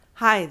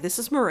Hi, this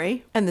is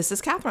Marie. And this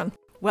is Katherine,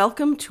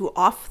 Welcome to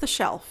Off the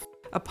Shelf.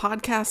 a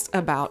podcast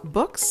about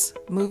books,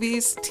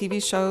 movies, TV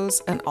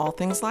shows, and all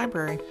things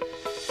library.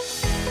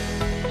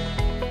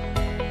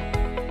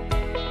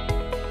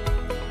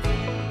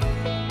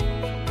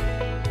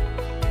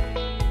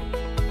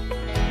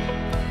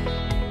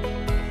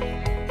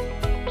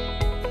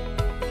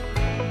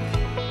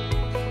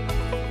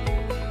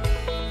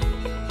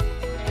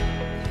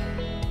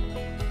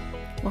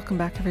 Welcome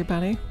back,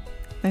 everybody.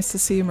 Nice to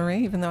see you, Marie,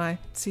 even though I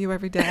see you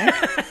every day.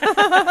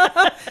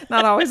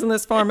 Not always in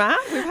this format.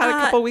 We've had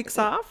a couple weeks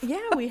off.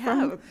 Yeah, we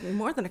have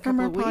more than a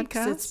couple of weeks.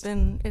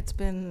 Podcast. It's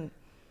been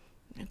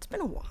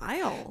a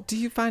while. Do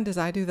you find, as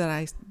I do, that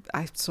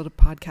I sort of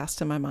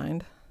podcast in my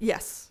mind?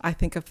 Yes. I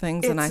think of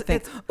things and I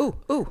think,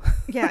 ooh.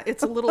 Yeah,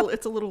 it's a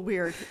little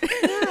weird.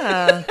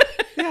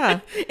 Yeah.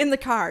 In the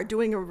car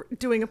doing a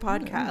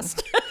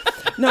podcast.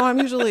 No, I'm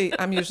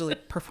usually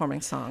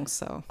performing songs,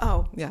 so.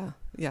 Oh. Yeah.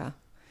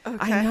 Okay.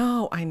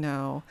 I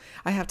know.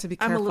 I have to be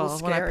I'm a careful little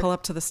when I scared. pull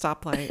up to the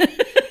stoplight.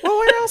 Well,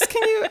 where else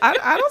can you?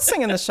 I don't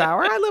sing in the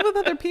shower. I live with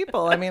other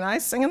people. I mean, I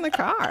sing in the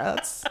car.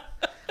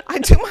 I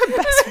do my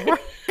best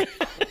work.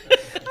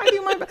 I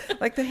do my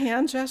best, like the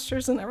hand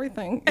gestures and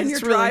everything. And you're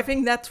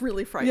driving. That's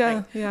really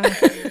frightening. Yeah.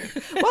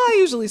 Well, I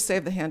usually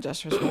save the hand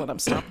gestures for when I'm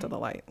stopped at a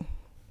light.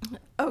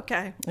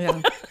 Okay.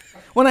 Yeah.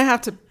 When I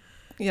have to.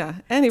 Yeah.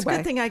 Anyway. It's a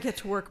good thing I get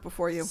to work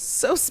before you.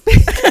 So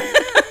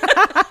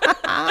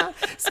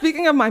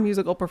speaking of my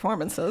musical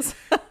performances,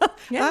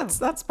 Yeah.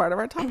 that's part of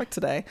our topic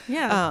today.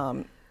 Yeah.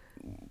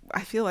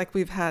 I feel like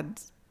we've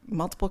had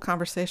multiple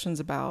conversations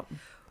about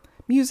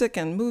music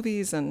and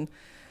movies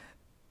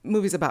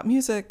about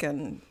music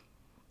and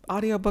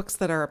audiobooks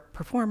that are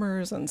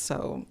performers, and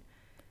so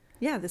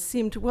Yeah, this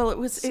seemed it like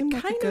a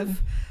kind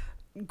of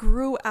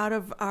grew out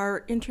of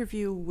our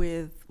interview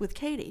with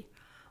Katie.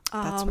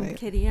 That's right.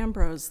 Katie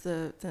Ambrose,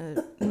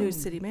 the new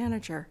city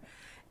manager.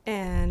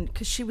 And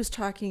because she was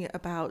talking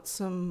about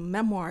some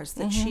memoirs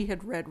that she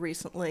had read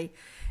recently.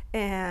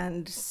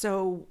 And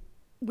so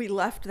we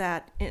left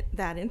that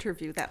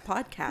interview, that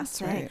podcast,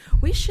 saying,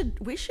 we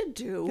should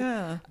do.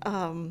 Yeah.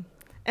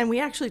 And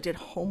we actually did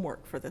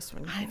homework for this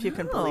one, if you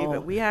can believe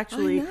it. We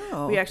actually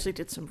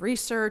did some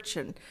research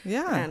and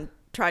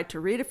tried to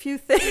read a few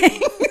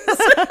things.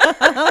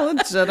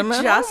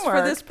 Legitimate just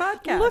homework. for this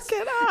podcast. Look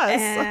at us.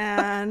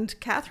 And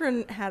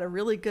Katherine had a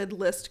really good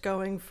list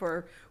going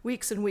for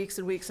weeks and weeks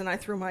and weeks, and I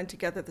threw mine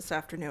together this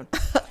afternoon.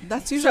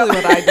 That's usually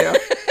what I do.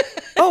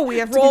 Oh, we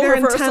have to be Role there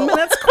reversal. in 10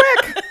 minutes.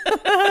 Quick.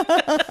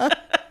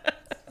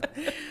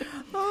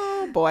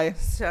 Oh boy.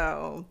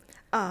 So,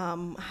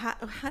 how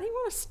do you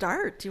want to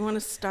start? Do you want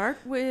to start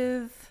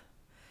with?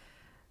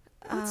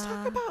 Let's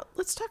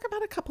talk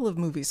about a couple of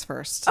movies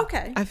first.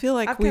 Okay. I feel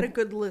like I've got a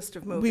good list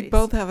of movies. We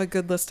both have a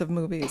good list of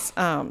movies.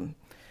 I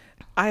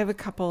have a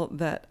couple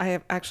that I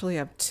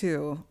have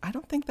two. I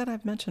don't think that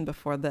I've mentioned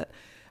before that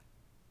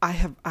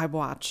I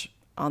watch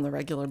on the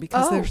regular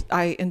because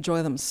I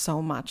enjoy them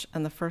so much.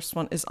 And the first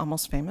one is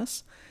Almost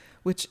Famous,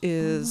 which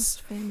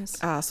is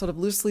sort of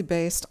loosely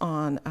based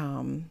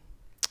on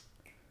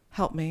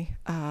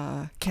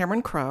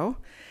Cameron Crowe.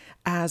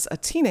 As a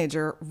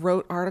teenager,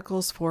 wrote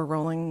articles for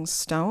Rolling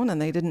Stone,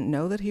 and they didn't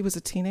know that he was a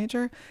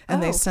teenager,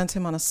 and they sent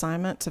him on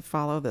assignment to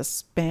follow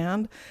this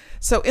band.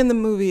 So in the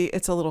movie,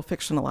 it's a little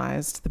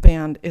fictionalized. The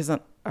band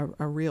isn't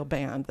a real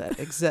band that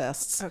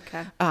exists.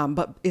 Okay.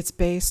 But it's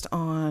based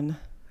on,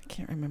 I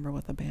can't remember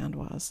what the band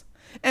was.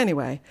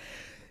 Anyway,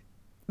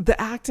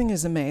 the acting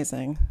is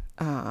amazing.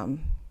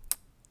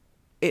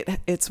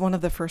 It's one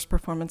of the first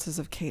performances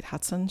of Kate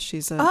Hudson.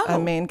 She's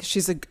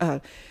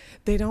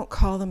they don't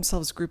call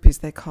themselves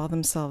groupies. They call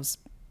themselves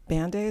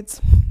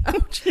Band-Aids. Oh,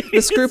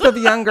 This group of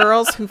young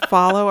girls who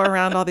follow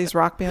around all these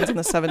rock bands in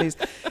the 70s.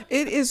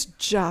 It is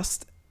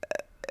just,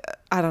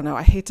 I don't know.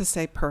 I hate to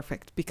say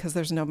perfect because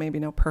there's maybe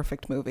no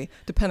perfect movie,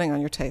 depending on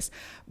your taste.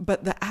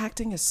 But the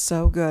acting is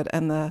so good.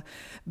 And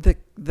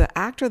the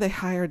actor they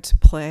hired to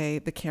play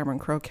the Cameron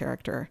Crowe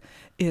character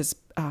is,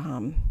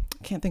 I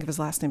can't think of his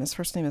last name. His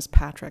first name is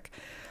Patrick.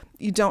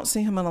 You don't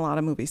see him in a lot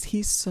of movies.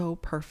 He's so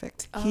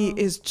perfect. He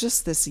is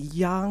just this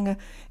young,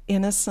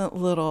 innocent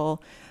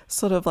little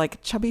sort of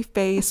like chubby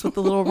face with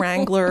the little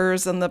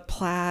Wranglers and the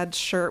plaid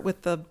shirt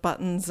with the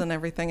buttons and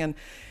everything. And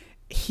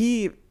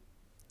he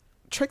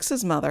tricks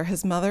his mother.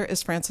 His mother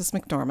is Frances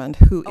McDormand,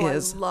 who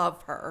is... I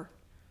love her.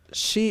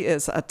 She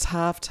is a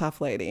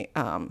tough lady.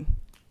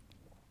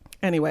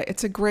 Anyway,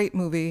 it's a great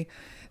movie.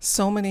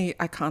 So many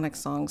iconic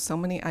songs, so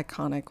many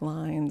iconic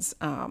lines.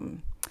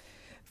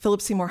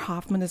 Philip Seymour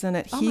Hoffman is in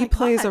it. He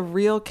plays a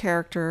real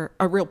character,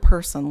 a real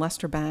person,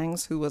 Lester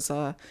Bangs, who was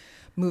a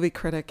movie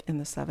critic in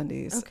the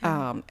 70s.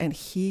 Okay. And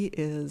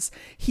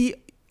he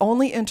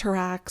only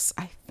interacts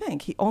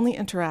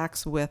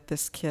with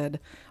this kid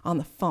on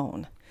the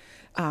phone.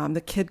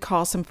 The kid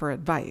calls him for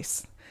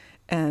advice.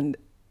 And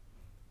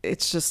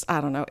it's just, I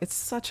don't know, it's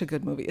such a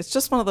good movie. It's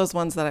just one of those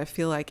ones that I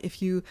feel like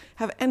if you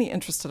have any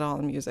interest at all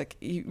in music,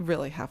 you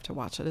really have to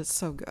watch it. It's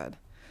so good.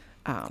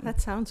 That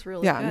sounds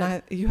really good.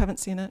 Yeah, you haven't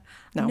seen it?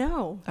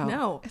 No.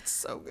 No. It's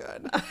so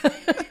good.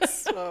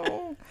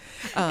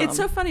 It's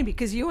so funny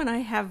because you and I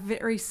have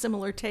very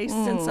similar tastes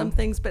in some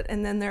things,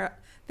 and then there are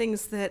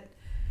things that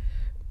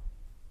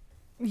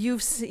you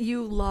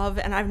love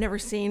and I've never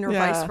seen, or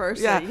vice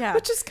versa. Yeah,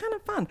 which is kind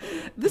of fun.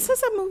 This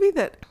is a movie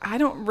that I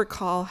don't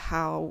recall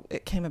how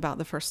it came about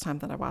the first time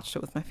that I watched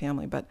it with my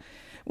family, but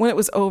when it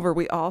was over,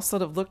 we all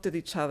sort of looked at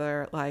each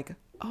other like,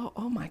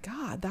 oh my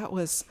God, that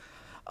was,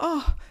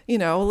 a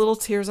little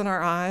tears in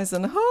our eyes,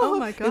 and oh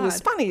my God, it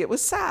was funny, it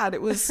was sad,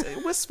 it was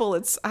wistful.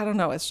 I don't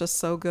know, it's just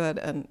so good,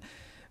 and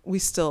we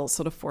still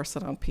sort of force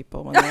it on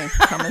people when they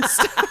come and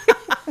stay.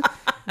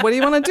 What do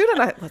you want to do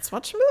tonight? Let's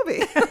watch a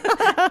movie.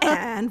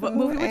 And what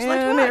movie would you like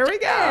to watch? Here we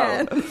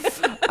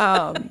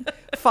go.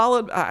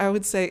 Followed, I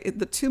would say,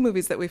 the two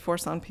movies that we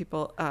force on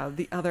people.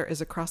 The other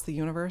is Across the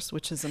Universe,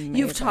 which is amazing.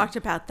 You've talked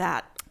about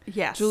that.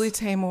 Yes. Julie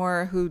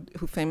Taymor, who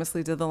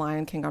famously did The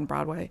Lion King on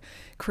Broadway,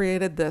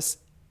 created this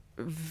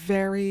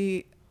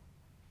very,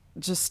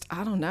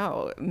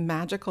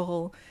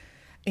 magical,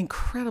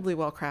 incredibly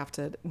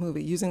well-crafted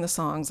movie using the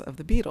songs of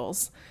the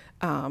Beatles.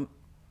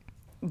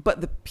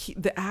 But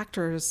the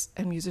actors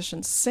and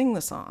musicians sing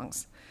the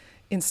songs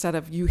instead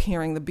of you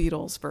hearing the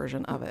Beatles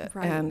version of it.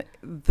 Right. And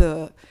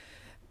the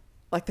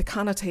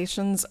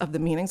connotations of the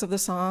meanings of the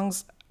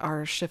songs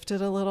are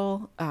shifted a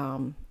little.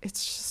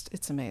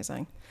 It's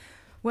amazing.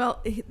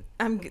 Well,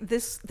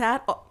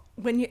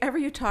 whenever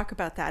you talk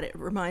about that, it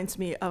reminds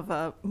me of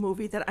a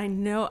movie that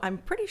I'm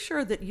pretty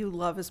sure that you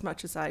love as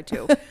much as I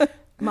do.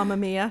 Mamma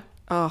Mia.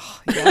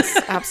 Oh, yes,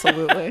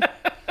 absolutely.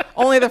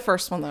 Only the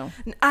first one, though.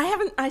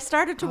 I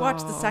started to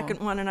watch the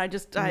second one, and I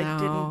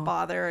didn't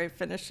bother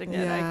finishing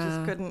it. I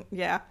just couldn't.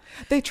 Yeah.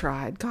 They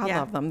tried. God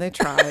love them. They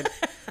tried.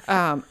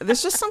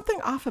 There's just something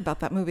off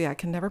about that movie. I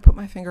can never put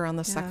my finger on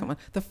the second one.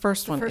 The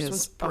first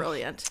one's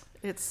brilliant.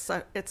 It's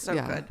so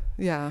good.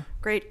 Yeah.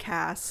 Great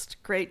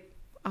cast. Great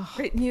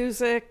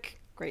music.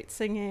 Great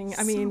singing.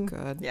 I mean, so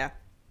good. Yeah.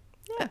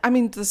 I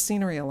mean, the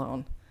scenery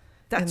alone.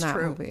 That's in that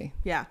true. Movie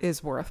yeah.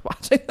 is worth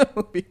watching the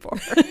movie for.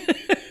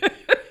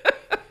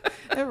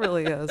 It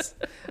really is.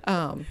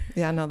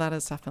 That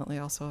is definitely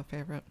also a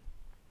favorite.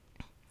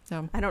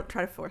 I don't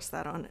try to force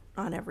that on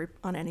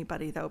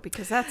anybody though,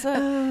 because that's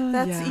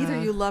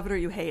either you love it or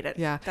you hate it.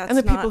 Yeah, that's and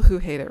the people who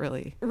hate it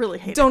really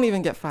hate don't it.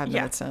 even get 5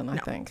 minutes in. I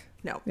think.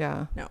 No.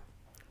 Yeah. No.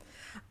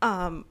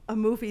 A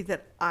movie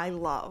that I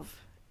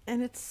love,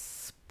 and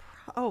it's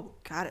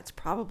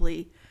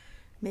probably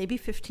maybe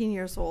 15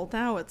 years old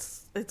now.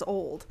 It's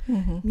old.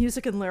 Mm-hmm.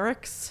 Music and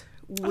Lyrics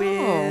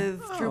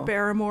with Drew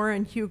Barrymore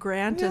and Hugh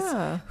Grant.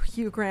 Yeah.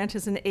 Hugh Grant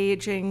is an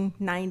aging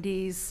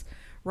 90s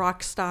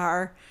rock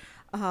star,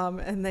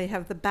 and they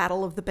have the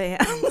battle of the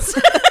bands.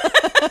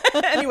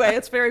 Anyway,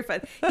 it's very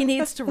fun. He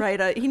needs to write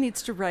a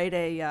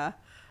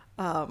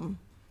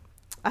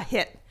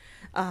hit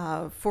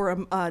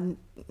for a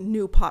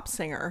new pop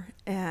singer,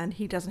 and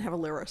he doesn't have a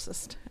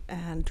lyricist,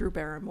 and Drew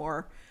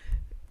Barrymore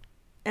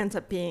ends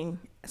up being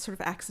sort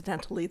of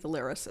accidentally the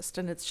lyricist,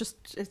 and it's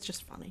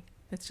just funny.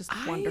 It's just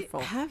wonderful.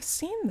 I have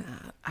seen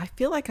that. I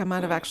feel like I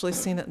might have actually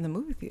seen it in the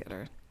movie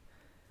theater.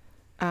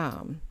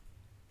 I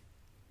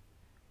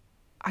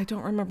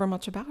don't remember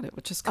much about it,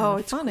 which is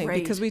kind of funny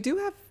great. Because we do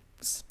have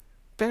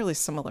fairly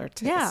similar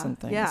tastes and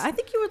things. Yeah, I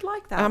think you would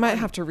like that. I might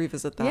have to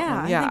revisit that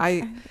one. Yeah,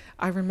 I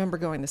remember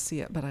going to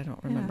see it, but I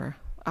don't remember.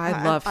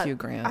 I love Hugh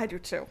Grant. I do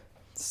too.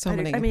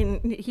 Many. I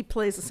mean, he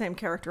plays the same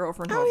character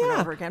over and over and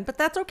over again, but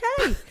that's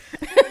okay.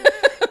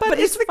 But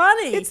it's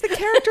funny. It's the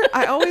character.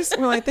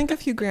 When I think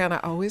of Hugh Grant, I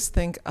always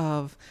think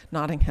of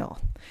Notting Hill.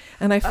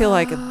 And I feel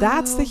like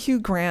that's the Hugh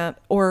Grant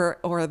or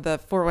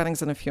the Four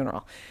Weddings and a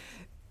Funeral.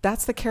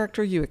 That's the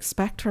character you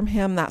expect from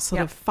him, that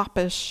sort of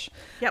foppish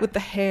with the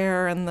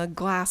hair and the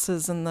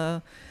glasses and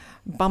the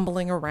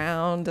bumbling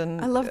around. And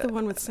I love the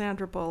one with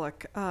Sandra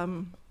Bullock.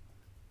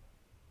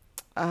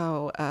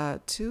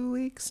 2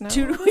 weeks now.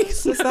 2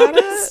 weeks. Is that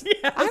it?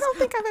 Yes. I don't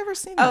think I've ever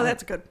seen that. Oh,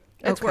 that's good.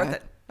 It's worth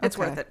it. It's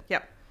worth it.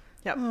 Yep.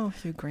 Oh,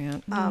 Hugh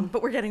Grant.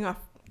 But we're getting off.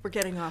 We're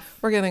getting off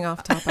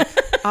topic.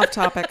 Off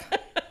topic.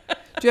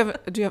 Do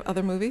you have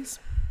other movies?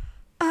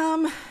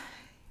 Yeah,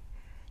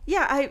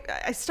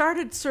 I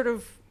started sort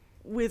of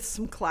with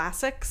some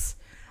classics.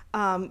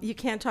 You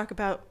can't talk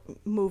about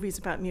movies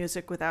about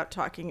music without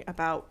talking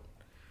about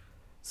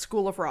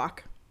School of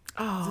Rock.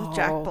 Oh,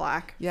 Jack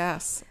Black.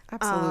 Yes,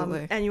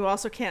 absolutely. And you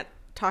also can't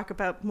talk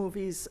about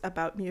movies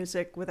about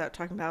music without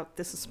talking about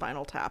This Is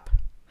Spinal Tap.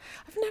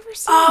 I've never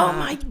seen that. Oh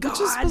my God.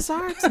 Which is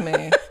bizarre to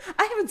me.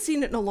 I haven't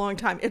seen it in a long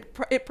time.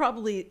 It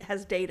probably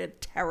has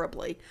dated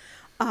terribly.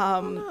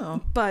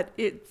 But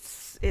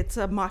it's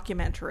a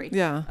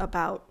mockumentary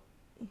about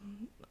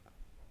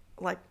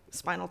like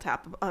Spinal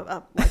Tap,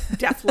 like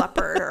Def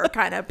Leppard or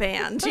kind of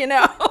band, you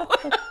know.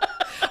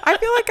 I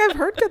feel like I've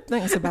heard good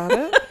things about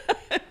it.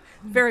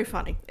 Very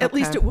funny. At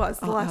least it was.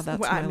 I'll add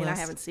that to my list. I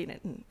haven't seen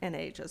it in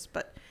ages,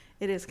 but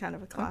it is kind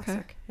of a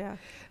classic. Okay.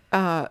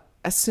 Yeah.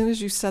 As soon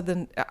as you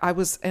said I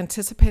was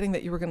anticipating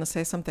that you were going to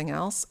say something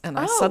else, and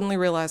I suddenly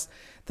realized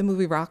the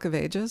movie Rock of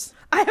Ages.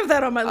 I have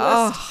that on my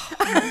list.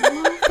 I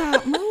love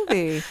that movie.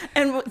 movie.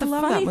 And the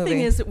love funny that thing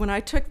movie. is that when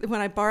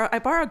I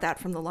borrowed that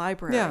from the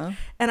library, Yeah.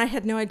 and I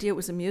had no idea it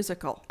was a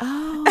musical.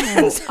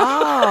 Oh,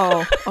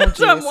 So I'm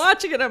geez.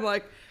 watching it. I'm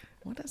like,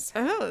 What is?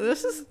 oh,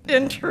 this is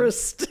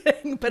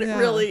interesting. But Yeah. it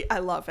really, I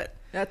love it.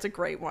 That's a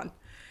great one.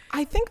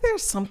 I think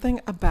there's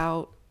something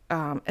about,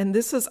 and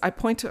this is, I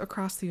point to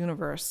Across the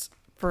Universe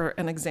for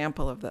an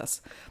example of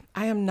this.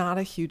 I am not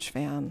a huge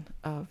fan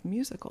of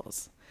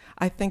musicals.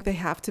 I think they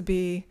have to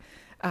be,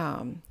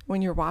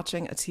 when you're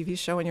watching a TV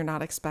show and you're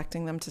not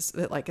expecting them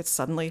to, like it's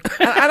suddenly,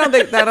 I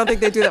don't think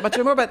they do that much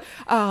anymore, but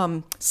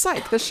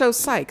Psych, the show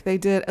Psych, they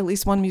did at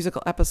least one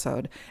musical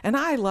episode. And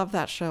I love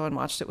that show and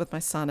watched it with my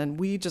son, and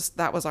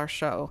that was our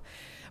show.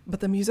 But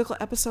the musical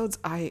episodes,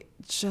 I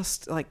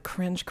just like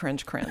cringe.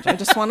 I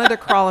just wanted to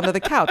crawl under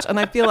the couch. And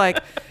I feel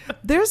like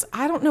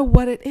I don't know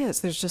what it is.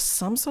 There's just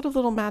some sort of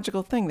little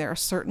magical thing. There are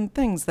certain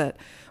things that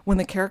when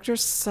the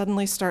characters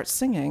suddenly start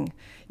singing,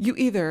 you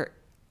either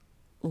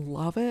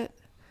love it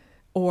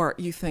or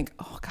you think,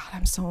 oh God,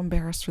 I'm so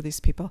embarrassed for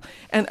these people.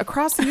 And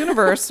Across the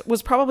Universe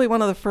was probably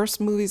one of the first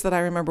movies that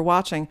I remember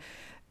watching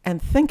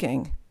and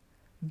thinking,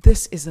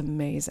 this is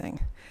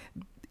amazing.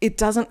 It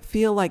doesn't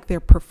feel like they're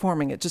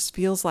performing. It just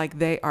feels like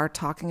they are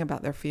talking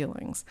about their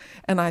feelings.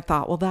 And I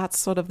thought, well, that's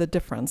sort of the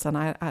difference. And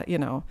I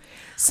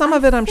some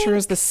of it I'm sure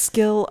is the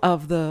skill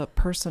of the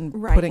person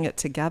putting it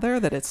together,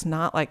 that it's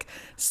not like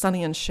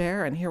Sonny and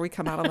Cher and here we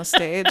come out on the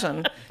stage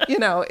and,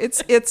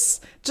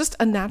 it's just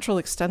a natural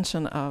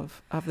extension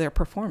of their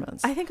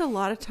performance. I think a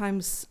lot of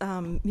times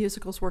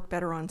musicals work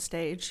better on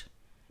stage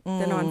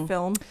than on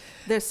film.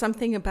 There's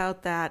something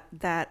about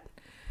that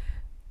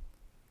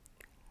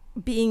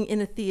being in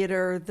a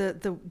theater,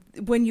 the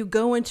when you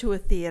go into a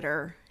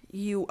theater,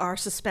 you are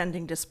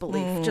suspending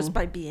disbelief just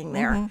by being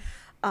there,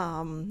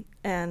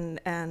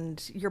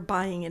 and you're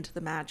buying into the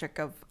magic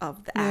of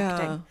the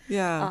acting.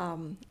 Yeah.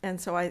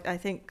 And so I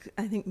think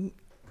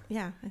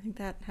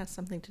that has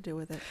something to do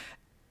with it.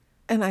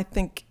 And I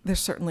think there's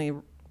certainly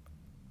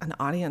an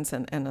audience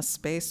and a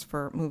space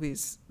for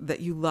movies that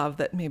you love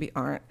that maybe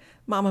aren't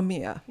Mamma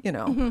Mia,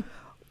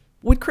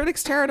 Would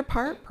critics tear it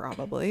apart?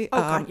 Probably. Oh,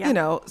 God,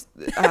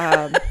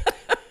 yeah.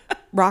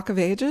 Rock of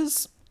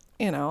Ages,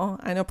 I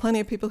know plenty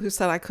of people who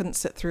said I couldn't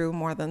sit through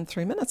more than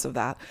 3 minutes of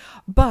that,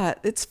 but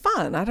it's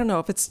fun. I don't know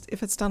if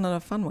it's done in a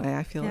fun way.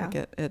 I feel like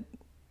it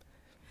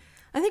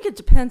I think it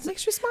depends.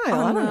 Makes you smile.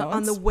 I don't know.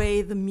 On the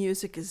way the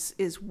music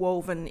is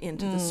woven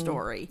into the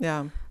story.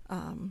 Yeah.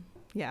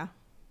 Yeah.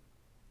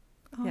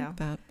 I like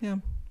that. Yeah.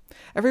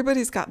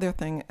 Everybody's got their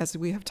thing, as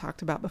we have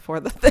talked about before,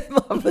 that they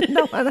love that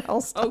no one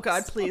else does. Oh,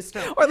 God, please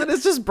don't. Or that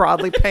it's just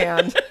broadly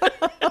panned.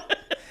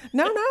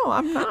 No,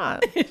 I'm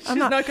not. I'm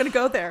not going to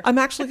go there. I'm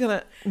actually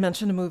going to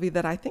mention a movie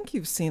that I think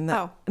you've seen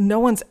that no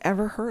one's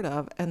ever heard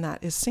of, and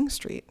that is Sing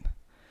Street,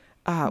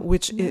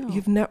 which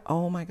you've never.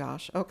 Oh my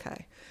gosh.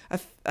 Okay.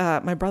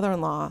 My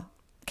brother-in-law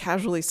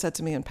casually said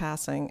to me in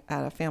passing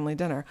at a family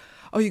dinner,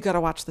 "Oh, you got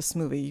to watch this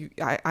movie.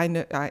 I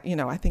know,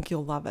 I think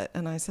you'll love it."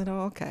 And I said,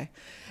 "Oh, okay,"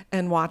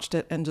 and watched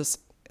it and just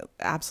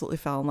absolutely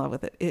fell in love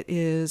with it. It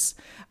is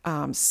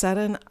set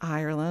in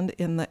Ireland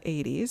in the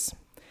 80s.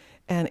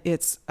 And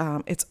it's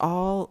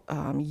all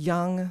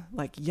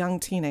young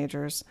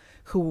teenagers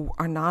who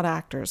are not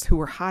actors, who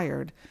were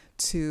hired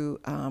to.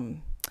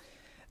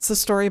 It's a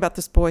story about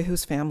this boy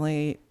whose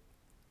family,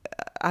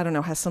 I don't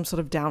know, has some sort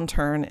of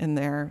downturn in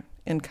their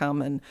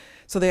income, and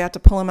so they had to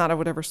pull him out of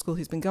whatever school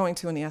he's been going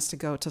to, and he has to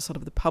go to sort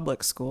of the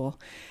public school.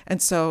 And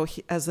so,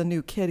 as a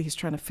new kid, he's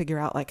trying to figure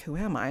out like, who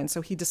am I? And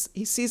so he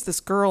sees this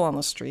girl on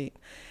the street.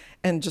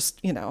 And just,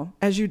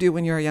 as you do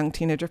when you're a young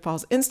teenager,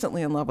 falls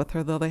instantly in love with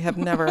her, though they have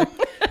never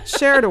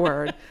shared a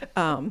word.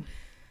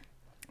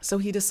 So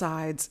he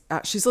decides,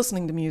 she's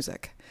listening to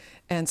music.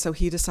 And so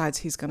he decides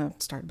he's going to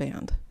start a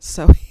band.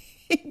 So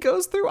he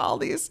goes through all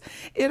these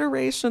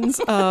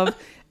iterations of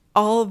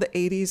all of the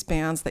 80s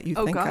bands that you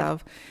think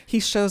of. He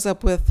shows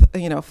up with,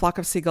 Flock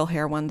of Seagull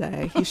hair one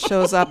day. He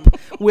shows up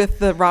with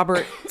the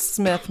Robert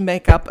Smith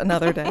makeup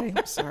another day.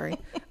 Sorry.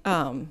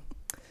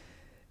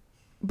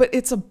 But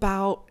it's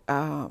about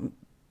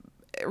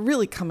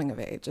really coming of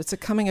age. It's a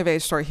coming of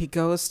age story. He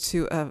goes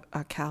to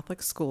a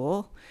Catholic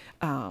school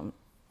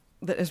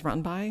that is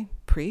run by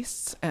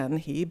priests, and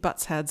he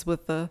butts heads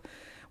with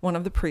one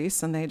of the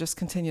priests, and they just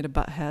continue to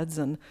butt heads.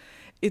 And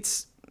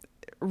it's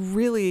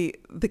really,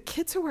 the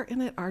kids who are in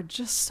it are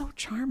just so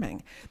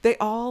charming. They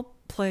all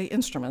play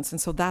instruments, and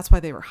so that's why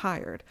they were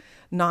hired,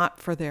 not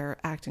for their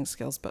acting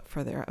skills, but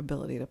for their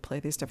ability to play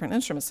these different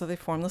instruments. So they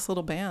form this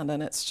little band,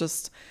 and it's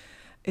just,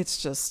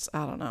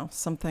 I don't know,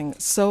 something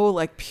so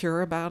like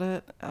pure about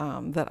it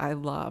that I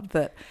love.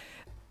 That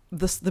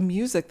the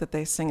music that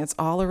they sing, it's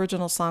all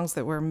original songs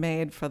that were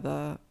made for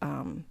the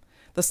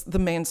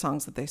main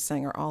songs that they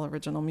sing are all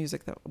original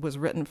music that was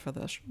written for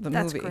the movie.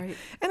 That's great.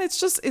 And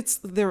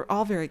they're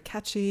all very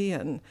catchy,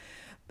 and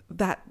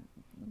that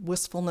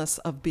wistfulness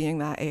of being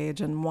that age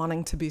and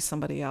wanting to be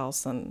somebody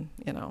else, and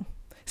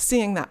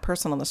seeing that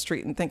person on the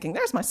street and thinking,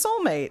 there's my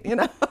soulmate.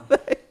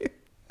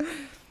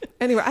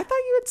 Anyway, I thought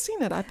you had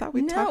seen it. I thought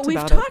we No, talked we've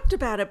about it. talked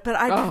about it, but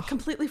I've Oh.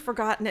 completely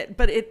forgotten it.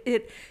 But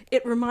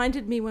it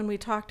reminded me when we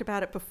talked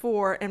about it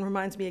before, and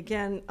reminds me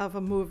again of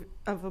a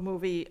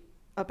movie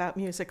about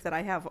music that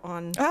I have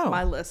on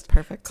my list.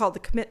 Perfect. Called The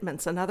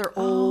Commitments, another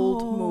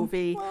old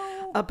movie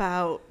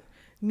about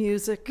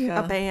music,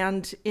 a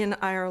band in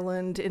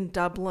Ireland, in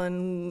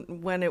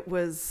Dublin, when it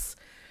was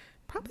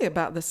Probably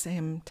about the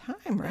same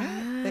time,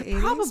 right? The 80s,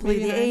 probably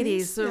maybe the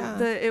 80s. Yeah.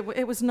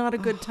 It was not a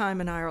good time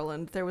in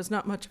Ireland. There was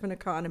not much of an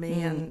economy,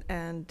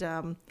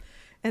 and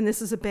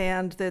this is a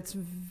band that's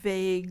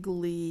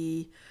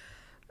vaguely,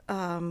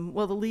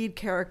 well, the lead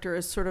character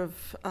is sort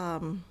of,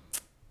 oh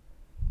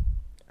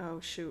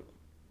shoot,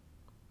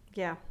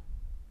 yeah.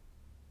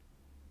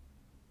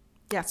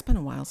 Yeah. It's been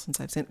a while since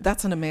I've seen it.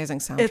 That's an amazing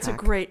soundtrack. It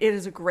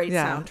is a great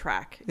Yeah.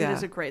 soundtrack. Yeah. It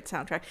is a great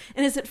soundtrack.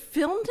 And is it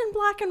filmed in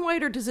black and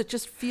white, or does it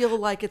just feel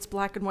like it's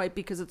black and white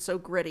because it's so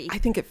gritty? I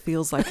think it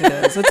feels like it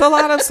is. It's a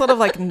lot of sort of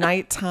like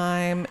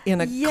nighttime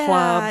in a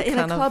club in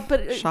kind a club, of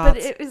but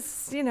shots. it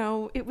was,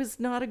 it was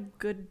not a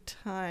good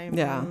time.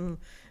 Yeah.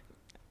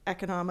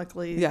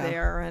 Economically Yeah.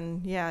 there,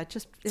 and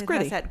it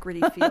gritty. has that gritty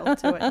feel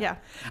to it. Yeah.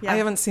 I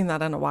haven't seen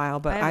that in a while,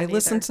 but I haven't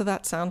listened either. to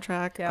that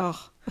soundtrack Yeah.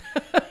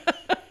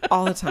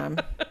 all the time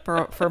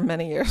for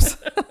many years.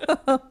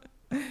 All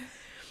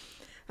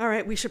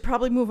right, we should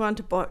probably move on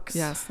to books.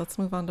 Yes, let's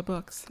move on to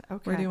books.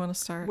 Okay. Where do you want to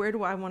start? Where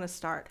do I want to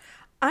start?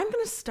 I'm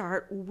going to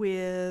start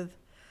with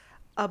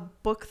a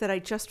book that I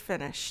just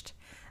finished.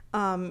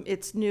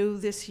 It's new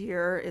this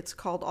year. It's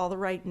called All the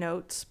Right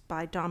Notes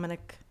by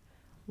Dominic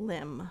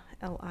Lim,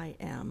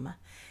 Lim.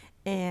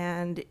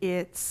 And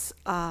it's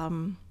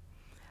about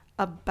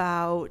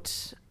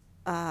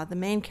the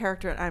main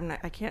character.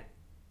 I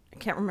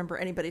can't remember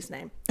anybody's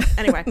name.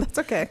 Anyway, That's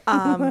okay.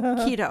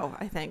 Keto,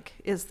 I think,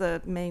 is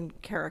the main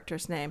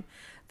character's name,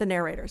 the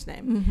narrator's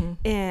name.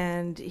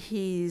 And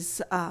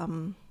he's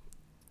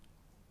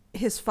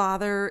his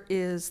father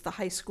is the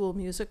high school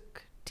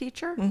music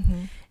teacher,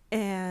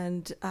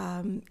 and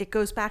it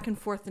goes back and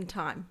forth in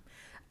time.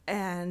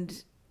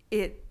 And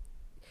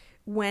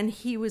when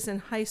he was in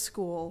high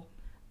school,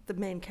 the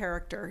main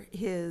character,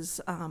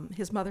 his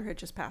mother had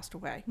just passed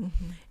away,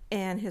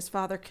 and his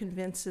father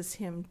convinces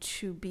him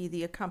to be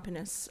the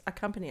accompanist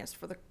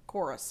for the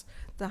chorus,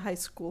 the high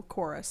school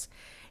chorus,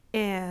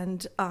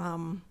 and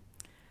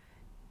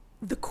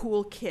the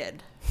cool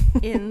kid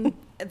in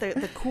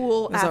the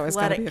cool There's always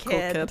gotta be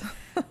athletic a cool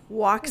kid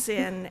walks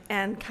in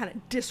and kind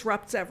of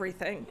disrupts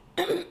everything,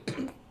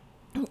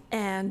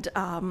 and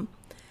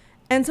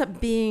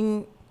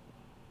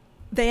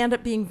they end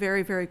up being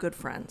very, very good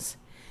friends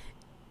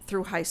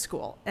through high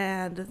school.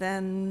 And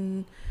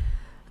then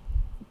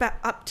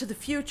up to the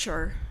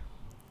future,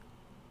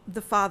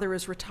 the father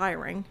is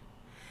retiring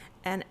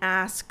and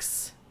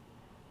asks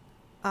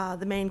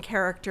the main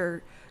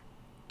character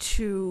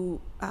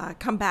to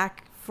come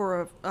back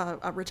for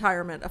a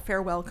retirement, a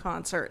farewell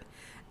concert,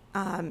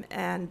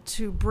 and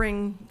to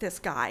bring this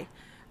guy,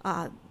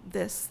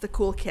 the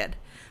cool kid,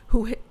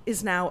 who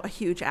is now a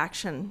huge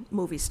action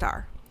movie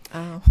star.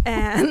 Oh.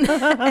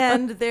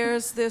 And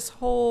there's this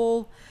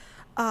whole,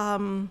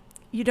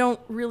 you don't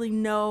really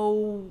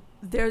know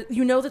there.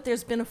 You know that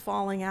there's been a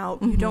falling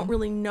out. You don't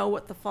really know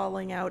what the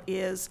falling out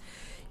is.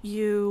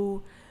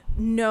 You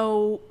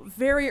know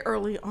very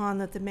early on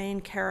that the main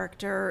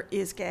character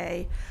is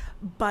gay,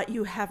 but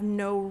you have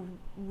no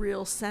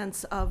real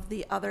sense of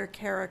the other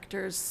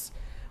character's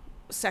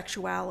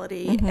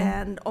sexuality,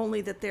 and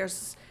only that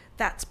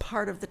that's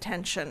part of the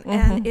tension.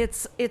 And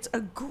it's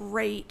a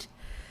great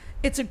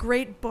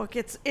book.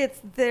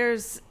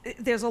 There's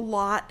a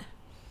lot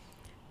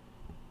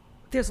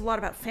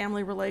about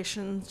family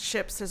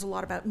relationships. There's a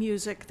lot about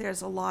music.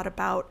 There's a lot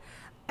about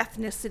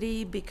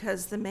ethnicity,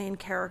 because the main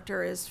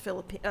character is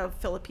of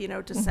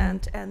Filipino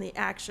descent, and the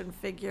action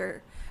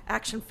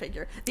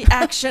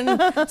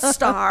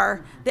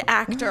star, the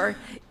actor,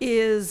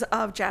 is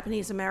of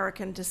Japanese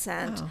American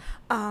descent.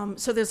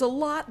 So there's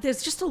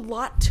just a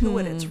lot to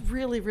it. It's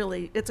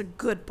really, it's a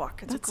good book.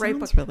 It's That a great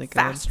sounds book. really good.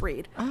 Fast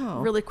read. Oh.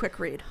 Really quick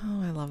read.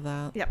 Oh, I love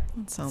that. Yep.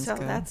 That sounds So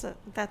good.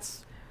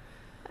 that's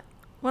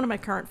one of my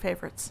current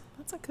favorites.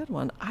 That's a good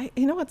one.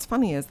 You know what's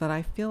funny is that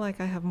I feel like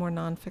I have more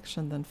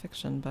nonfiction than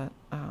fiction, but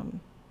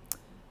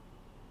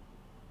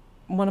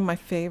one of my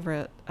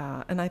favorite,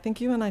 and I think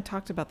you and I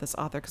talked about this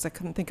author because I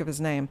couldn't think of his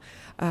name,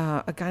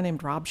 a guy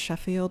named Rob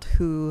Sheffield,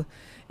 who,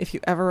 if you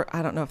ever,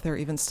 I don't know if they're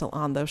even still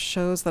on, those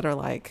shows that are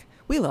like,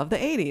 we love the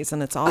 80s,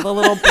 and it's all the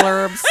little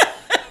blurbs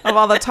of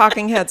all the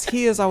talking heads.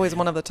 He is always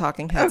one of the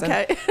talking heads.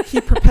 Okay. And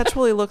he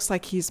perpetually looks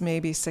like he's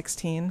maybe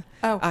 16.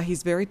 Oh.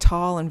 He's very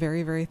tall and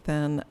very, very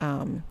thin,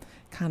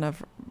 kind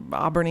of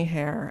auburny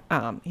hair.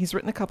 He's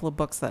written a couple of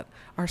books that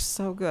are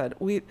so good.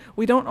 We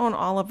don't own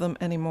all of them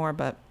anymore,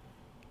 but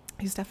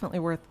he's definitely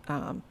worth.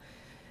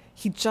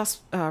 He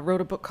just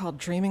wrote a book called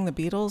Dreaming the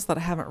Beatles that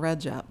I haven't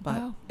read yet,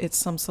 but it's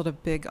some sort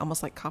of big,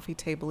 almost like coffee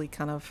table-y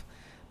kind of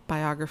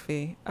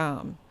biography.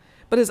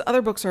 But his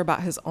other books are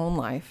about his own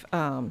life,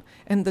 and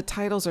the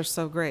titles are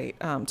so great.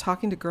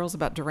 Talking to Girls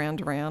About Duran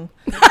Duran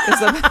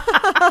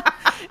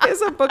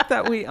is a book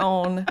that we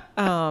own.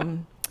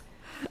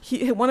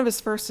 One of his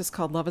first is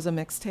called Love is a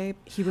Mixtape.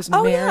 He was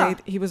Oh, married.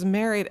 yeah. He was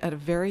married at a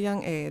very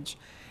young age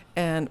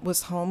and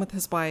was home with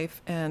his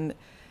wife, and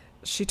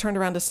she turned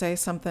around to say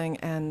something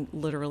and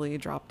literally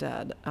dropped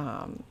dead.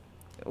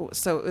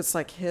 So it's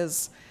like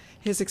his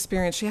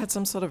experience. She had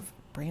some sort of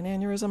brain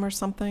aneurysm or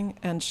something,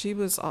 and she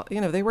was,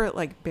 they were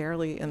like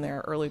barely in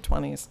their early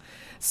 20s.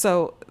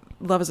 So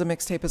Love is a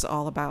Mixtape is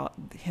all about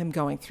him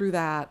going through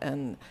that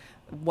and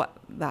what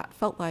that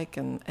felt like,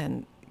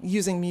 and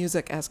using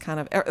music as kind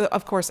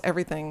of course,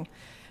 everything,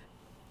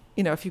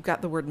 if you've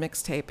got the word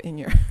mixtape in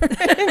your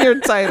in your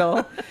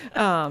title.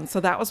 So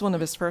that was one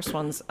of his first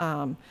ones.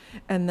 And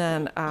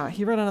then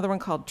he wrote another one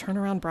called Turn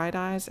Around Bright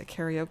Eyes, a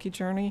karaoke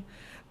journey,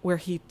 where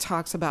he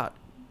talks about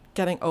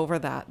getting over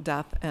that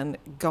death and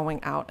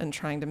going out and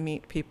trying to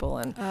meet people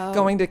and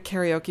going to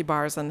karaoke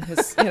bars, and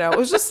his, it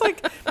was just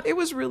like, it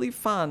was really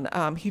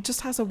fun. He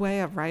just has a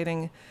way of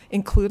writing,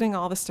 including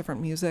all this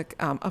different music.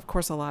 Of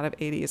course, a lot of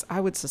 80s.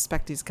 I would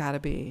suspect he's got to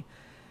be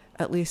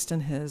at least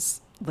in his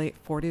late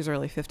 40s,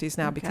 early 50s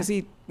now, because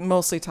he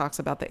mostly talks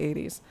about the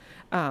 80s.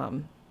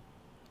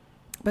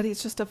 But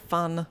he's just a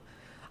fun,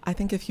 I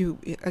think if you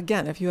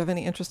have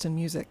any interest in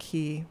music,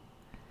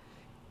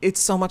 it's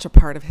so much a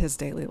part of his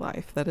daily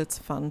life that it's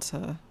fun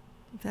to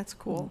That's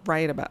cool.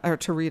 write about or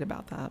to read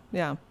about that.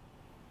 Yeah.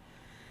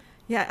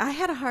 Yeah, I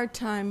had a hard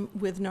time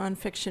with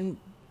nonfiction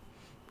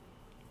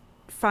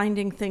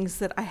finding things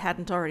that I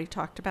hadn't already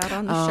talked about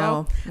on the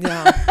show.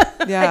 Yeah.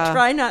 Yeah.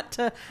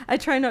 I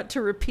try not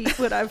to repeat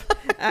what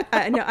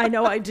I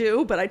know I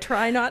do, but I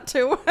try not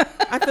to.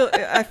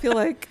 I feel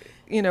like,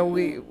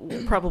 we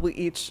probably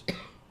each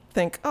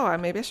think,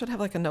 maybe I should have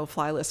like a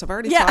no-fly list. I've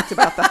already talked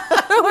about that.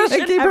 We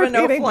should have a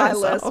no-fly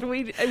myself. list.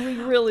 We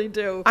really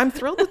do. I'm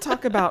thrilled to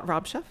talk about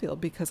Rob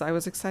Sheffield because I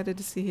was excited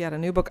to see he had a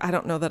new book. I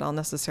don't know that I'll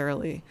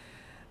necessarily,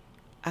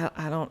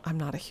 I'm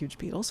not a huge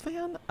Beatles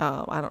fan.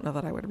 I don't know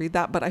that I would read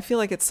that, but I feel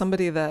like it's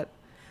somebody that.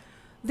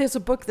 There's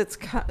a book that's,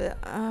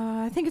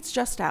 I think it's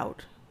just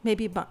out,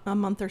 maybe a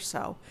month or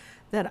so,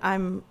 that I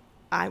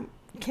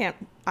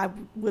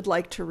would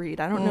like to read.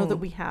 I don't know that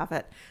we have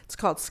it. It's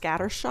called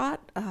Scattershot.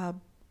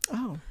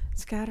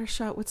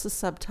 Scattershot. What's the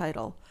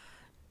subtitle?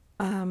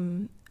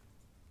 Elton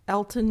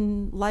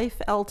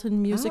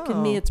Music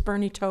and Me. It's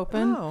Bernie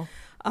Taupin,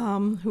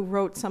 who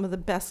wrote some of the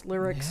best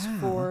lyrics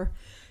for,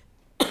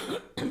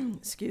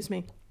 excuse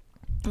me,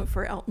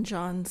 for Elton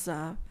John's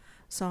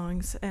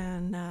songs.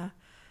 And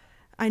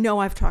I know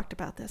I've talked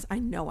about this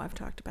on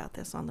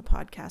the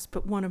podcast,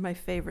 but one of my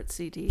favorite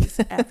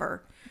CDs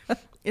ever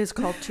is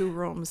called Two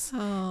Rooms.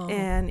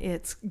 And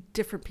it's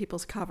different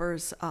people's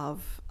covers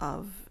of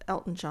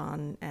Elton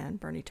John and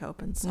Bernie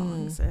Taupin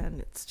songs,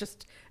 and it's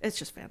just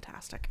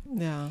fantastic.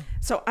 Yeah.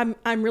 So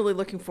I'm really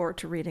looking forward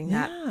to reading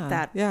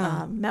that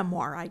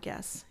memoir, I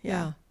guess.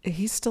 Yeah.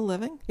 He's still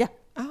living? Yeah.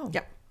 Oh.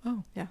 Yeah.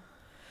 Oh. Yeah.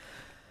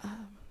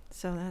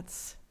 So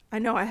that's. I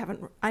know I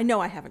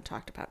haven't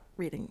talked about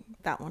reading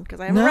that one because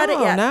I haven't read it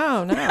yet.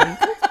 No.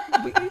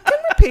 You can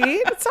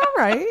repeat. It's all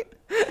right.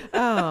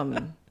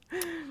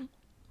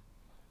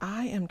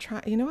 I am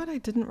trying. You know what I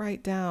didn't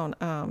write down?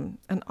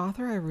 An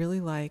author I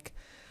really like,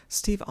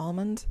 Steve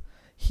Almond.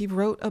 He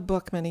wrote a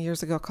book many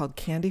years ago called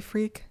Candy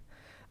Freak,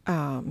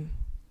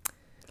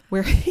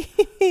 where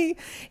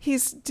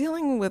he's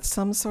dealing with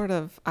some sort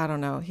of, I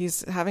don't know,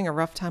 he's having a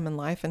rough time in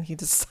life, and he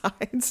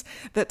decides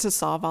that to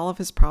solve all of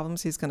his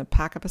problems, he's going to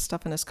pack up his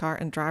stuff in his car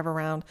and drive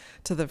around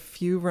to the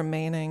few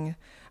remaining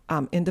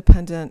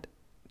independent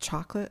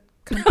chocolate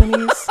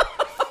companies.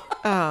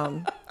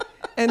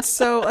 And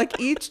so like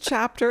each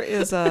chapter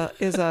is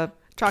a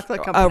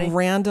chocolate company, a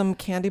random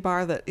candy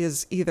bar that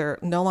is either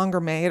no longer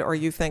made or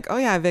you think, oh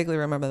yeah, I vaguely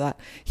remember that.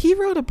 He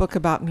wrote a book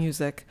about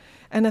music,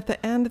 and at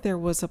the end there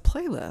was a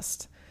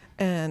playlist,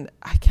 and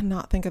I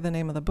cannot think of the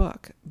name of the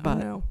book,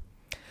 but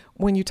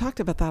when you talked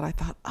about that, I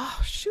thought,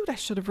 oh shoot, I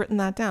should have written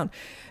that down.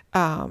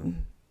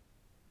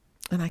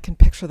 And I can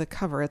picture the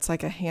cover. It's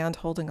like a hand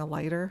holding a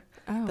lighter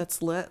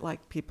that's lit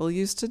like people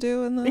used to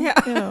do in the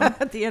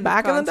at the end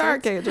back of in the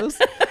dark ages.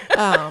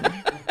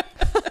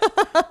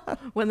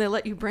 When they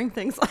let you bring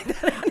things like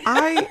that.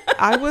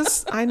 I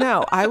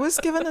was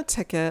given a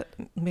ticket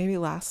maybe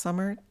last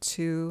summer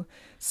to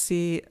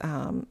see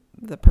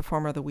the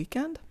performer The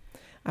Weeknd.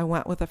 I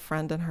went with a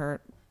friend and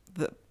her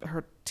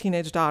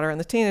teenage daughter, and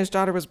the teenage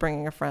daughter was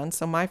bringing a friend.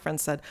 So my friend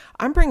said,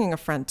 I'm bringing a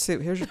friend too.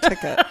 Here's your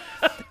ticket.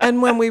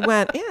 And when we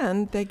went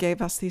in, they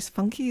gave us these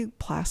funky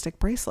plastic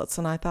bracelets.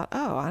 And I thought,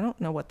 oh, I don't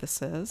know what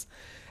this is.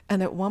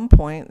 And at one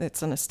point,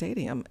 it's in a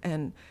stadium,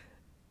 and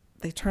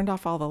they turned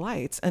off all the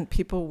lights, and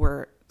people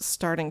were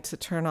starting to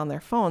turn on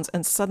their phones,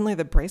 and suddenly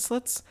the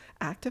bracelets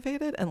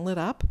activated and lit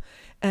up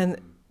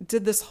and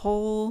did this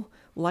whole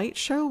light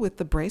show with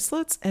the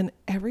bracelets, and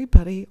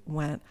everybody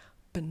went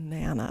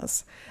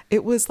bananas.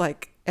 It was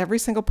like every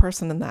single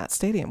person in that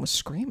stadium was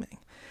screaming.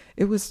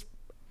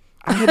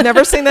 I had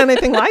never seen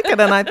anything like it,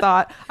 and I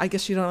thought, I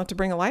guess you don't have to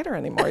bring a lighter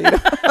anymore.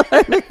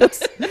 I think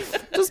that's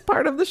just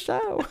part of the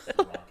show.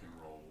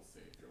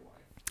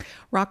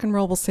 Rock and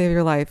Roll Will Save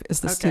Your Life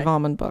is the Steve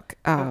Almond book.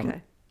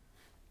 Okay.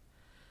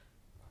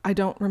 I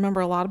don't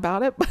remember a lot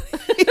about it, but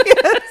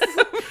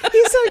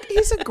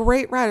he's a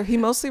great writer. He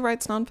mostly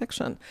writes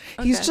nonfiction.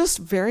 Okay. He's just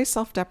very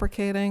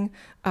self-deprecating.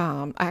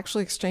 I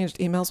actually exchanged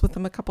emails with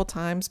him a couple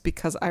times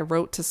because I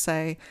wrote to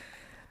say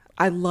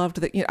I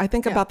loved that. I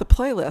think about the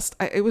playlist.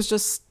 It was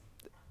just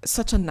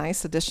such a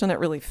nice addition. It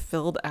really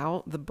filled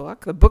out the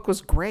book. The book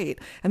was great,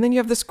 and then you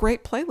have this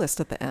great playlist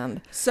at the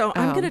end. So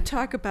I'm going to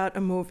talk about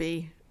a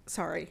movie.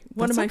 Sorry,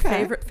 one of my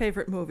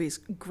favorite movies.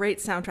 Great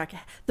soundtrack.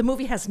 The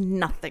movie has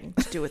nothing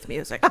to do with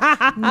music.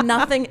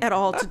 Nothing at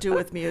all to do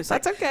with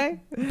music. That's okay.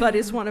 But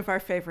is one of our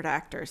favorite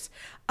actors.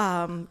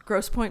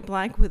 Grosse Pointe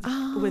Blank with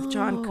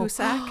John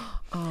Cusack.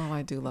 Oh,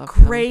 I do love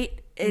great. Him.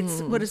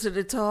 It's what is it?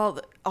 It's all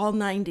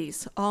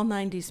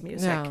 90s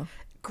music. Yeah.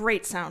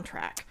 Great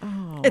soundtrack.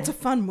 Oh. It's a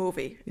fun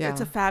movie. Yeah.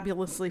 It's a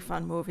fabulously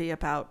fun movie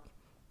about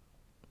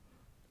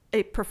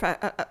a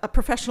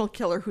professional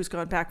killer who's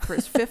gone back for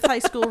his 5th high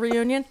school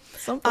reunion.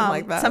 Something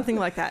like that. Something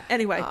like that.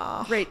 Anyway,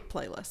 great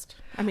playlist.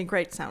 I mean,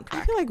 great soundtrack.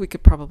 I feel like we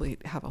could probably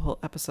have a whole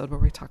episode where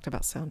we talked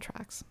about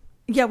soundtracks.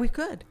 Yeah, we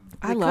could.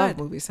 I love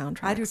movie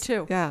soundtracks. I do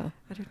too. Yeah.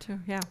 I do too.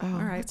 Yeah. Oh,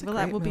 all right. Well,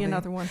 that will be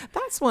another one.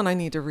 That's one I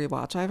need to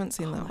rewatch. I haven't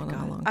seen that one in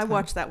a long time. I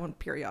watch that one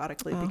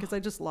periodically because I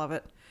just love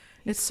it.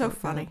 It's so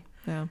funny. Good.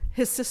 Yeah.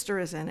 His sister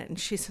is in it, and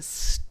she's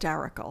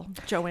hysterical.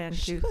 Joanne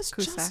Cusack. She was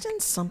just in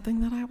something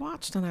that I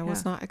watched, and I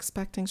was not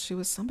expecting she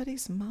was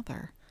somebody's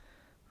mother.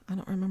 I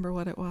don't remember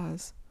what it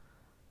was.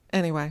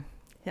 Anyway.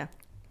 Yeah.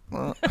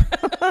 What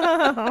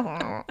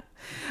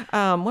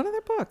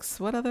other books?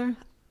 What other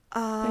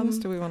things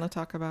do we want to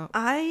talk about?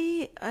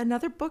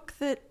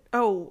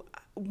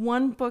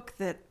 One book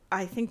that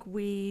I think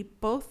we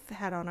both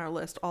had on our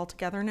list all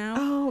together now.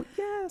 Oh,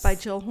 yes. By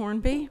Jill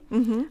Hornby.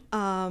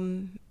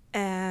 Mm-hmm.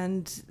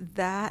 And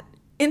that,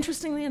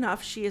 interestingly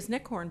enough, she is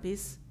Nick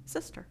Hornby's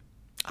sister.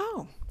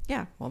 Oh.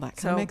 Yeah. Well, that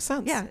kind of makes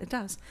sense. Yeah, it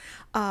does.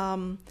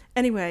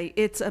 Anyway,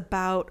 it's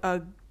about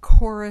a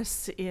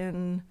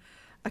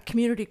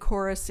community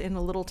chorus in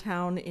a little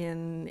town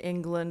in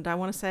England. I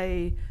want to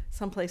say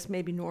someplace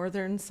maybe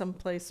northern,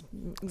 someplace,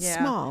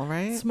 small,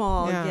 right?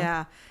 Small,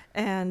 yeah.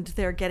 And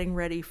they're getting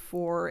ready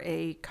for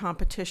a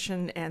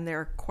competition, and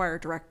their choir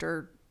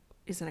director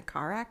is in a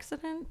car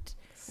accident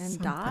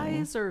and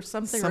dies or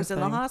something, or is in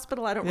the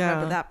hospital. I don't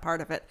remember that part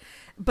of it.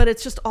 But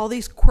it's just all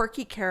these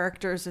quirky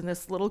characters in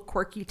this little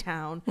quirky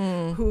town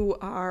who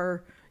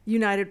are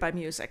united by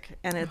music,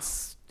 and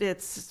it's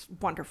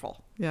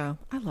wonderful. Yeah,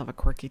 I love a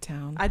quirky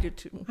town. I do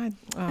too.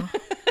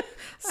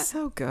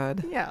 So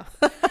good. Yeah.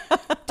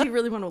 Do you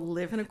really want to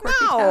live in a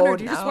quirky town, or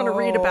do you just want to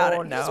read about it?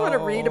 No. You just want to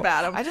read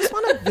about them. I just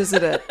want to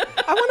visit it.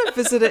 I want to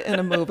visit it in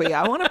a movie.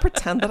 I want to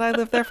pretend that I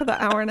live there for the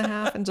hour and a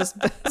half and just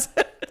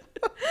visit.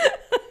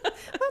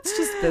 Let's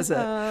just visit.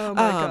 Oh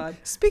my God.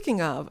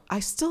 Speaking of,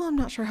 I still am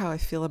not sure how I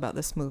feel about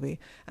this movie.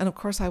 And of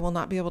course, I will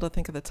not be able to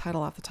think of the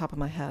title off the top of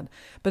my head.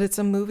 But it's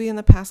a movie in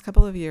the past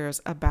couple of years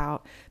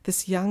about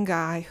this young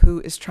guy who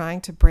is trying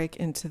to break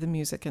into the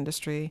music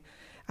industry.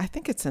 I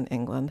think it's in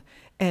England.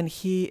 And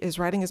he is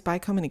riding his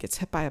bike home and he gets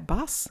hit by a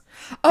bus.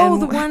 Oh,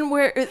 the one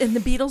where and the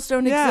Beatles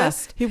don't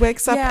exist? He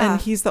wakes up and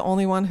he's the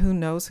only one who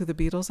knows who the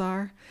Beatles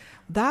are.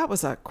 That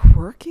was a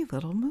quirky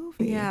little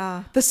movie.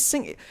 Yeah.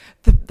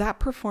 That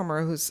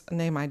performer whose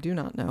name I do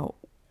not know,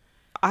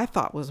 I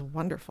thought was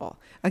wonderful.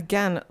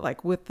 Again,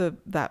 like with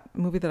that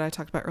movie that I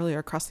talked about earlier,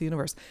 Across the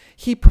Universe,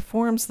 he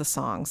performs the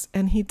songs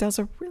and he does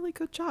a really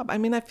good job. I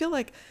mean, I feel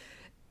like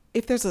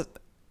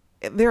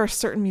there are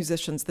certain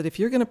musicians that if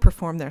you're going to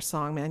perform their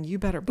song, man, you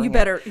better bring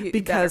it.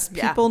 Because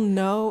people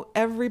know,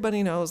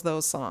 everybody knows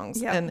those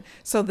songs. Yep. And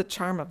so the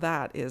charm of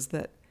that is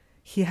that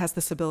he has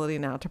this ability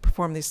now to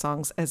perform these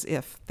songs as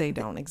if they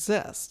don't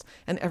exist,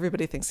 and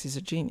everybody thinks he's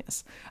a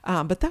genius.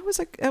 But that was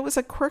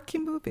a quirky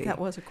movie. That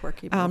was a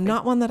quirky movie.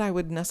 Not one that I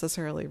would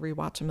necessarily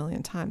rewatch a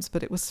million times,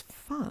 but it was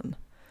fun.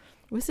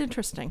 It was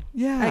interesting.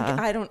 Yeah.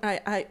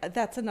 I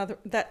that's another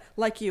that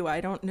like you. I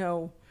don't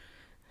know.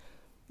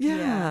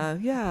 Yeah.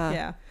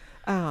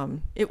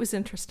 It was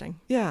interesting.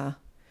 Yeah.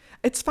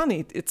 It's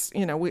funny. It's,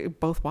 we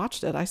both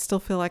watched it. I still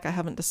feel like I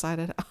haven't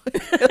decided how I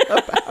feel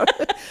about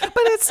it.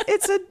 But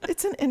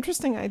it's an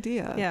interesting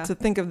idea to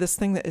think of this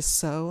thing that is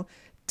so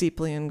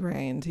deeply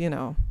ingrained.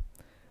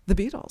 The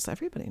Beatles.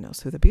 Everybody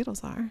knows who the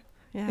Beatles are.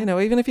 Yeah.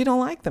 Even if you don't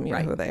like them, you know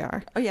who they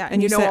are. Oh yeah,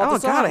 and you say, "Oh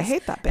God, I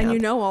hate that band." And you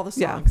know all the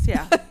songs.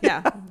 Yeah.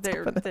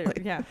 They're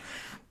Definitely.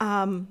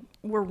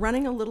 We're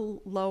running a little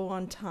low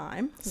on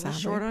time. We're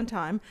short on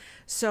time.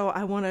 So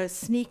I want to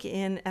sneak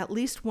in at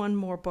least one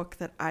more book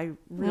that I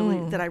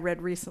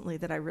read recently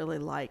that I really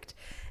liked.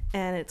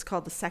 And it's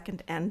called The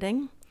Second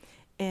Ending,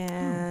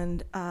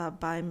 and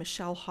by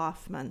Michelle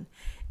Hoffman.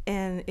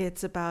 And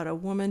it's about a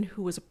woman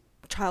who was a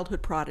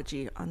childhood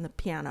prodigy on the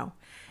piano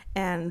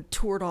and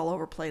toured all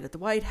over, played at the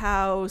White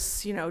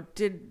House,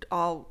 did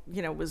all,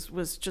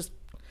 was just,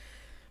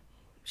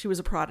 she was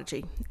a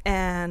prodigy.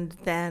 And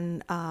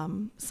then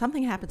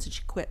something happens and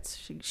she quits.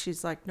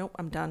 She's like, nope,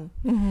 I'm done.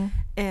 Mm-hmm.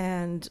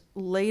 And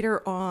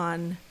later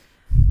on,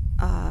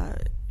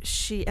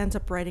 she ends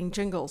up writing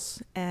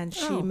jingles, and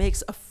she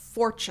makes a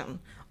fortune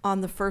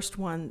on the first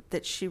one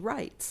that she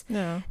writes.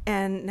 Yeah.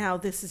 And now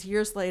this is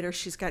years later.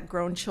 She's got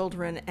grown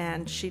children,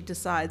 and she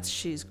decides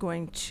she's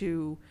going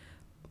to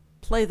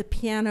play the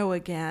piano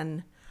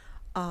again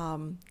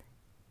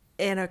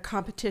in a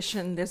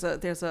competition. There's a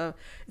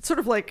it's sort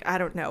of like, I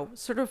don't know,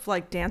 sort of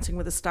like Dancing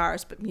with the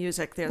Stars, but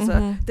music. There's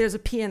a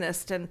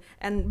pianist, and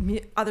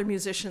other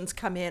musicians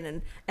come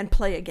in and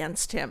play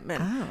against him,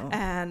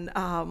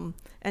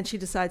 and she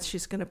decides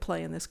she's going to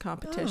play in this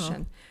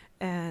competition.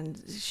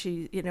 And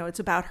she, it's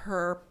about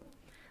her.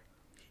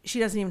 She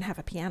doesn't even have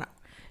a piano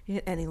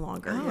any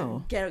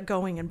longer.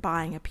 Going and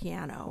buying a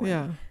piano.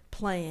 And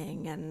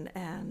playing and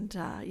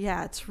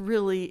it's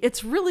really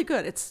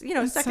good. It's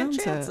second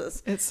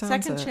chances.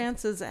 Second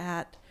chances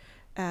at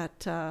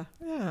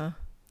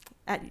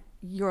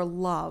your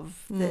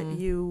love that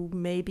you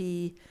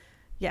maybe.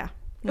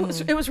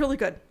 It was really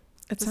good.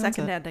 It's the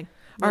second ending.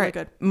 Really all right,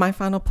 good. My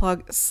final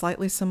plug,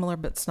 slightly similar,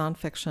 but it's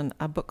nonfiction.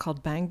 A book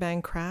called Bang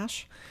Bang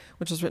Crash,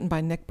 which was written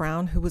by Nick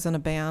Brown, who was in a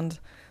band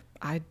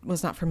I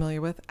was not familiar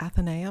with,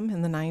 Athenaeum,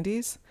 in the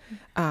 90s.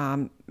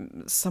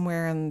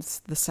 Somewhere in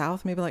the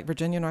South, maybe like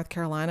Virginia, North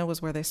Carolina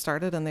was where they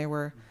started, and they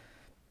were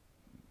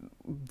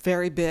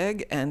very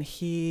big, and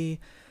he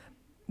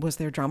was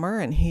their drummer,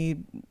 and he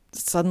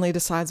suddenly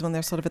decides when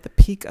they're sort of at the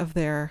peak of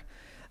their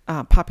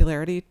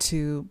popularity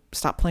to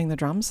stop playing the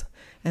drums.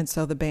 And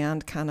so the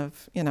band kind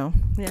of,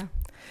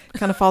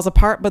 kind of falls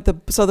apart. But the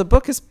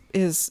book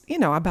is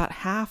about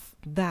half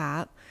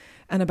that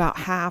and about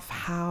half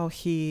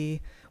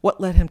what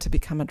led him to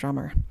become a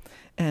drummer,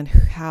 and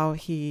how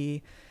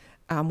he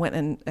went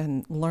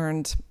and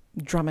learned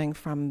drumming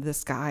from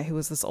this guy who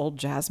was this old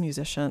jazz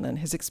musician, and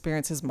his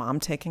experience, his mom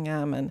taking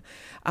him, and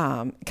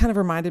kind of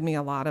reminded me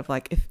a lot of,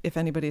 like, if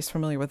anybody's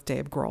familiar with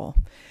Dave Grohl.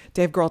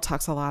 Dave Grohl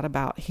talks a lot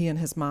about he and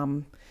his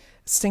mom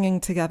singing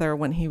together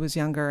when he was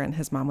younger, and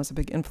his mom was a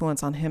big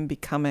influence on him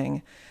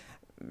becoming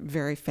a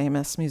very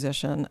famous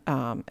musician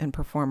and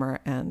performer.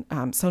 And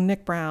so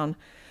Nick Brown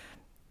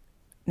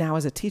now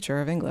is a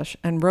teacher of English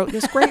and wrote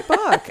this great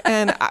book.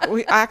 And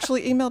I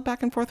actually emailed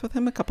back and forth with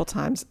him a couple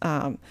times,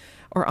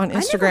 or on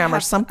Instagram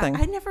or something.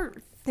 I never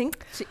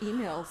think to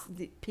email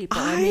the people.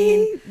 I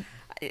mean,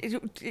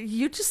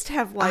 you just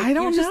have like, I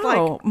don't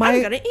know.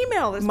 I'm going to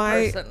email this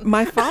person.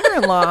 My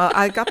father-in-law,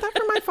 I got that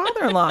from my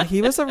father-in-law.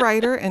 He was a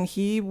writer, and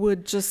he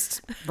would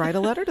just write a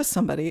letter to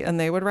somebody, and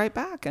they would write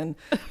back. And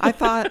I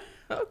thought,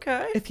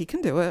 okay, if he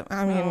can do it,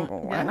 I mean,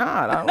 why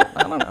not?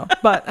 I don't know.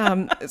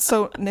 But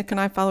so Nick and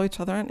I follow each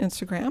other on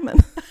Instagram,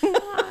 and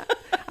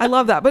I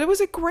love that. But it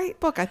was a great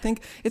book. I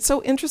think it's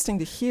so interesting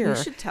to hear. You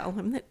should tell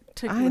him that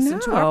to listen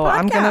to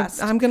our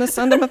podcast. I'm gonna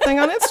send him a thing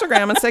on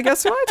Instagram and say,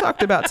 guess who I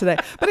talked about today?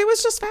 But it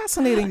was just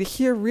fascinating to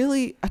hear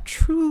really a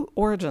true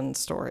origin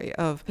story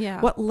of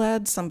what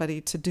led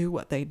somebody to do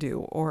what they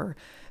do, or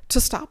to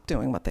stop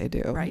doing what they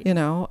do. Right. It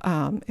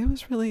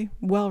was really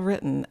well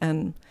written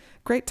and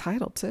great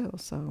title too.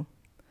 So,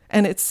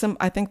 and it's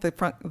I think the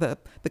front, the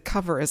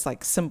cover is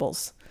like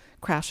cymbals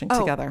crashing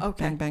together.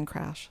 Okay. Bang bang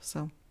crash.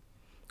 So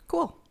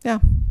cool. Yeah.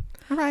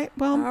 All right.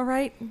 Well. All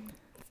right.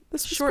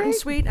 This was short great. And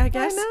sweet, I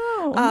guess. I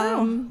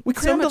know. We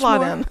crammed a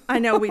lot in. I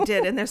know we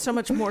did, and there's so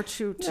much more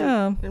to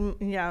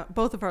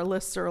both of our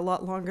lists are a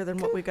lot longer than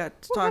what we got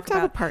to talk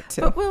about. Have a part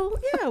two. But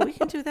we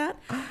can do that.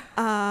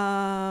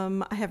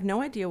 I have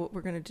no idea what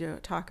we're going to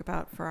talk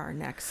about for our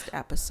next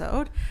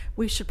episode.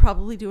 We should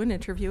probably do an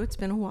interview. It's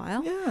been a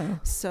while. Yeah.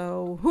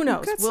 So who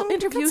knows? We'll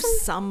interview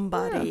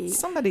somebody. Yeah,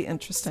 somebody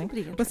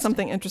interesting. With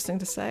something interesting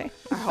to say.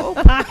 I hope.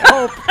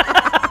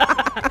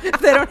 If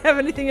they don't have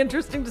anything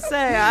interesting to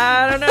say,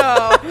 I don't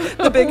know.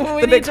 The big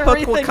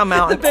hook will come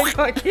out. The big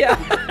hook, yeah.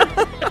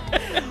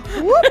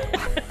 Whoop.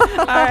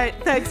 All right.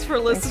 Thanks for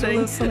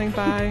listening.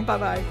 Bye.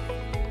 Bye-bye.